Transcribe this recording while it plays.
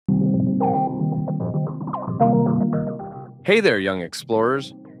Hey there, young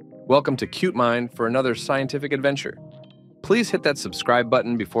explorers. Welcome to Cute Mind for another scientific adventure. Please hit that subscribe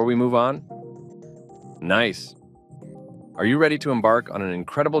button before we move on. Nice. Are you ready to embark on an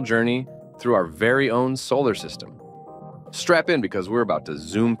incredible journey through our very own solar system? Strap in because we're about to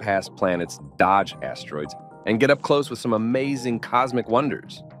zoom past planets, dodge asteroids, and get up close with some amazing cosmic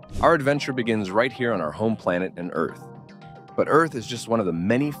wonders. Our adventure begins right here on our home planet and Earth. But Earth is just one of the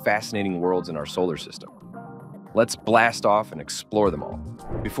many fascinating worlds in our solar system. Let's blast off and explore them all.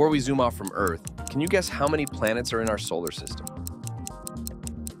 Before we zoom off from Earth, can you guess how many planets are in our solar system?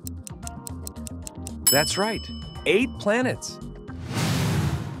 That's right, 8 planets.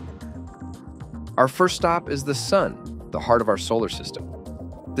 Our first stop is the Sun, the heart of our solar system.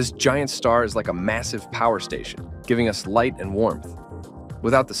 This giant star is like a massive power station, giving us light and warmth.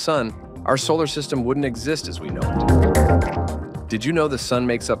 Without the Sun, our solar system wouldn't exist as we know it. Did you know the Sun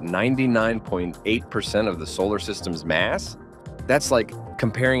makes up 99.8% of the solar system's mass? That's like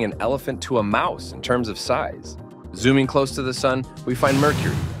comparing an elephant to a mouse in terms of size. Zooming close to the Sun, we find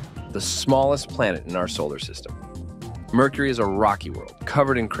Mercury, the smallest planet in our solar system. Mercury is a rocky world,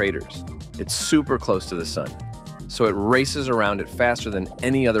 covered in craters. It's super close to the Sun, so it races around it faster than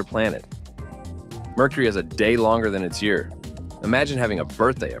any other planet. Mercury has a day longer than its year. Imagine having a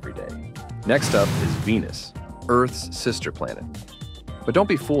birthday every day. Next up is Venus, Earth's sister planet. But don't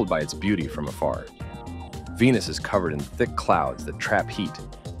be fooled by its beauty from afar. Venus is covered in thick clouds that trap heat,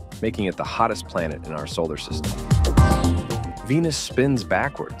 making it the hottest planet in our solar system. Venus spins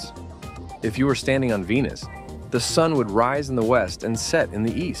backwards. If you were standing on Venus, the sun would rise in the west and set in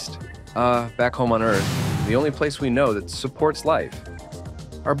the east. Back home on Earth, the only place we know that supports life.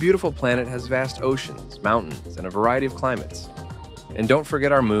 Our beautiful planet has vast oceans, mountains, and a variety of climates. And don't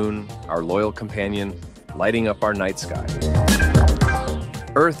forget our moon, our loyal companion, lighting up our night sky.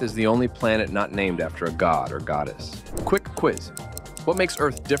 Earth is the only planet not named after a god or goddess. Quick quiz. What makes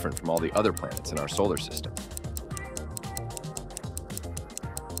Earth different from all the other planets in our solar system?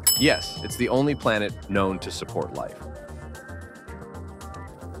 Yes, it's the only planet known to support life.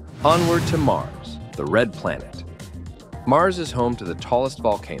 Onward to Mars, the red planet. Mars is home to the tallest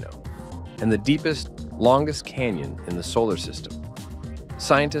volcano and the deepest, longest canyon in the solar system.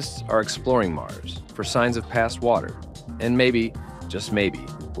 Scientists are exploring Mars for signs of past water and maybe, just maybe,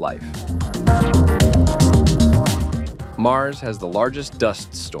 life. Mars has the largest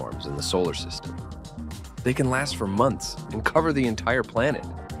dust storms in the solar system. They can last for months and cover the entire planet.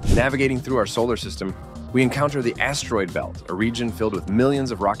 Navigating through our solar system, we encounter the asteroid belt, a region filled with millions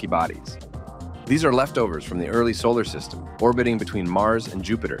of rocky bodies. These are leftovers from the early solar system, orbiting between Mars and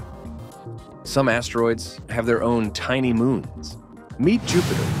Jupiter. Some asteroids have their own tiny moons. Meet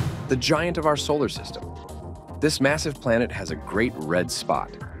Jupiter, the giant of our solar system. This massive planet has a great red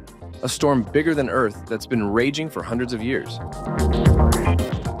spot, a storm bigger than Earth that's been raging for hundreds of years.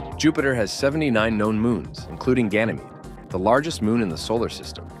 Jupiter has 79 known moons, including Ganymede, the largest moon in the solar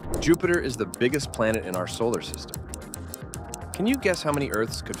system. Jupiter is the biggest planet in our solar system. Can you guess how many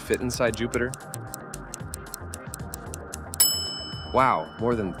Earths could fit inside Jupiter? Wow,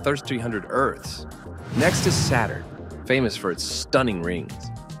 more than 300 Earths. Next is Saturn, famous for its stunning rings.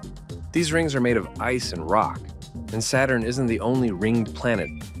 These rings are made of ice and rock, and Saturn isn't the only ringed planet,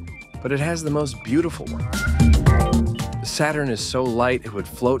 but it has the most beautiful one. Saturn is so light it would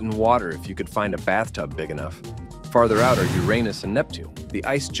float in water if you could find a bathtub big enough. Farther out are Uranus and Neptune, the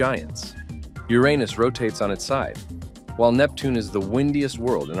ice giants. Uranus rotates on its side, while Neptune is the windiest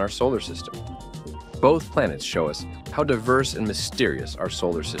world in our solar system. Both planets show us how diverse and mysterious our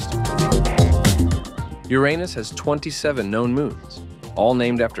solar system is. Uranus has 27 known moons, all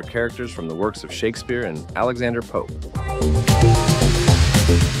named after characters from the works of Shakespeare and Alexander Pope.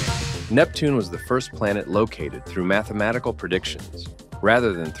 Neptune was the first planet located through mathematical predictions,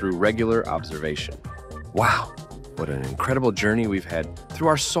 rather than through regular observation. Wow, what an incredible journey we've had through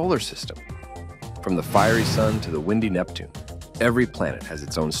our solar system. From the fiery sun to the windy Neptune, every planet has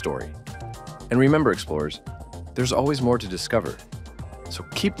its own story. And remember, explorers, there's always more to discover. So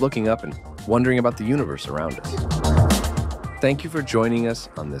keep looking up and wondering about the universe around us. Thank you for joining us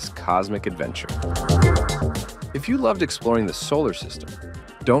on this cosmic adventure. If you loved exploring the solar system,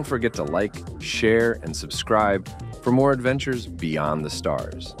 don't forget to like, share, and subscribe for more adventures beyond the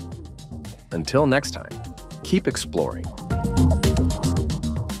stars. Until next time, keep exploring.